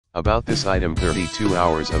About this item: 32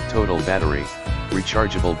 hours of total battery.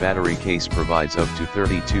 Rechargeable battery case provides up to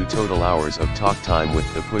 32 total hours of talk time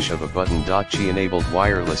with the push of a button. Qi-enabled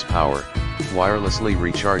wireless power. Wirelessly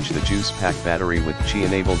recharge the Juice Pack battery with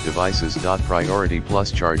Qi-enabled devices. Priority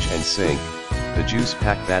plus charge and sync. The Juice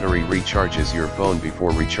Pack battery recharges your phone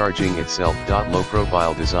before recharging itself. Low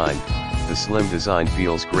profile design. The slim design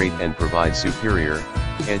feels great and provides superior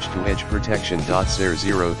edge-to-edge protection.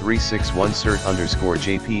 SAR0361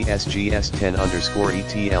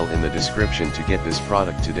 cert_JPSGS10_ETL in the description to get this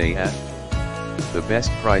product today at the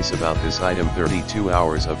best price. About this item: 32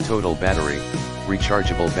 hours of total battery.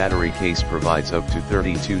 Rechargeable battery case provides up to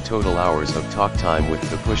 32 total hours of talk time with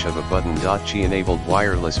the push of a button. Qi-enabled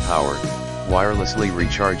wireless power. Wirelessly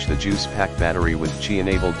recharge the Juice Pack battery with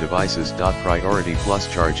Qi-enabled devices. Priority plus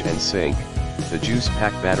charge and sync. The Juice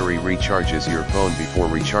Pack battery recharges your phone before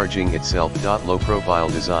recharging itself. Low profile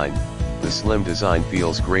design. The slim design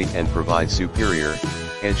feels great and provides superior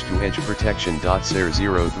edge-to-edge protection.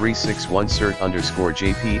 SAR0361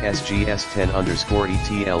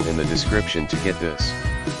 cert_JPSGS10_ETL in the description to get this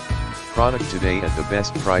product today at the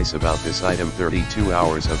best price. About this item: 32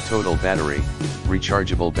 hours of total battery.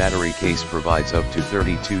 Rechargeable battery case provides up to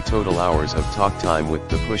 32 total hours of talk time with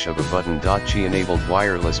the push of a button. Qi-enabled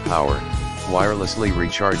wireless power. Wirelessly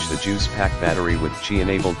recharge the Juice Pack battery with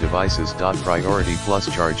Qi-enabled devices. Priority plus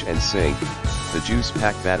charge and sync. The Juice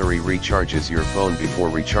Pack battery recharges your phone before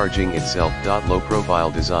recharging itself. Low profile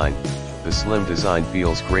design. The slim design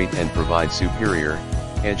feels great and provides superior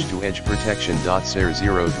edge-to-edge protection.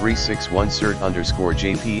 SAR0361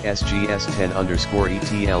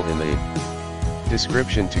 cert_JPSGS10_ETL in the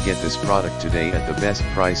description to get this product today at the best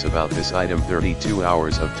price. About this item: 32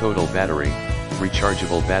 hours of total battery.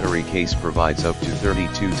 Rechargeable battery case provides up to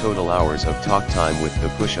 32 total hours of talk time with the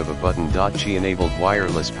push of a button. Qi-enabled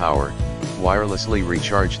wireless power. Wirelessly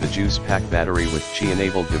recharge the Juice Pack battery with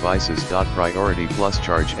Qi-enabled devices. Priority plus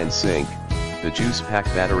charge and sync. The Juice Pack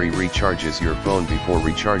battery recharges your phone before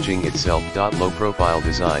recharging itself. Low profile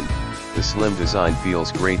design. The slim design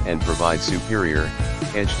feels great and provides superior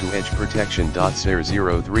edge-to-edge protection.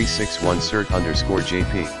 SAR0361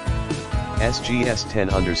 cert_JP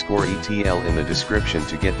SGS10_ETL in the description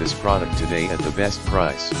to get this product today at the best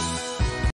price.